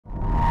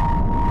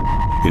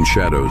In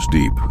shadows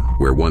deep,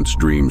 where once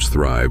dreams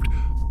thrived,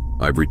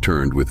 I've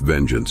returned with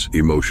vengeance,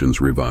 emotions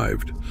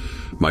revived.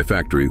 My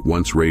factory,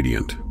 once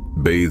radiant,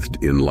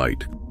 bathed in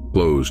light,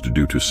 closed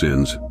due to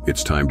sins,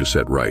 it's time to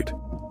set right.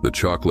 The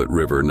chocolate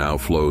river now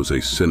flows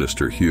a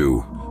sinister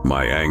hue.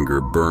 My anger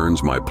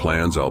burns, my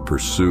plans I'll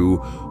pursue.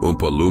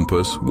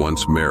 Oompa-Loompas,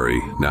 once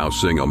merry, now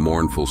sing a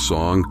mournful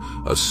song.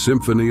 A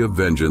symphony of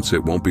vengeance,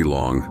 it won't be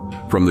long.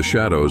 From the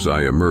shadows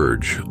I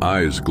emerge,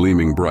 eyes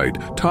gleaming bright,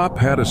 top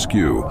hat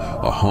askew,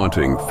 a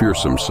haunting,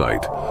 fearsome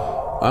sight.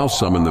 I'll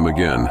summon them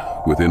again,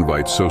 with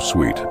invites so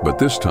sweet, but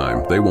this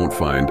time they won't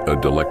find a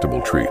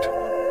delectable treat.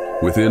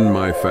 Within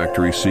my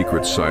factory,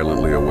 secrets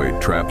silently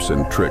await, traps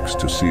and tricks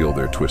to seal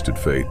their twisted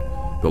fate.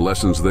 The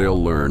lessons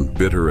they'll learn,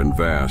 bitter and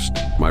vast,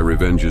 my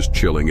revenge is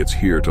chilling, it's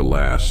here to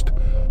last.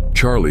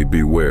 Charlie,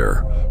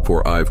 beware,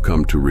 for I've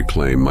come to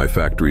reclaim my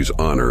factory's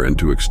honor and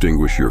to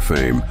extinguish your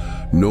fame.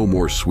 No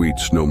more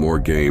sweets, no more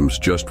games,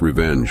 just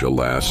revenge,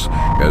 alas,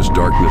 as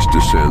darkness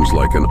descends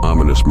like an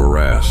ominous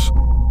morass.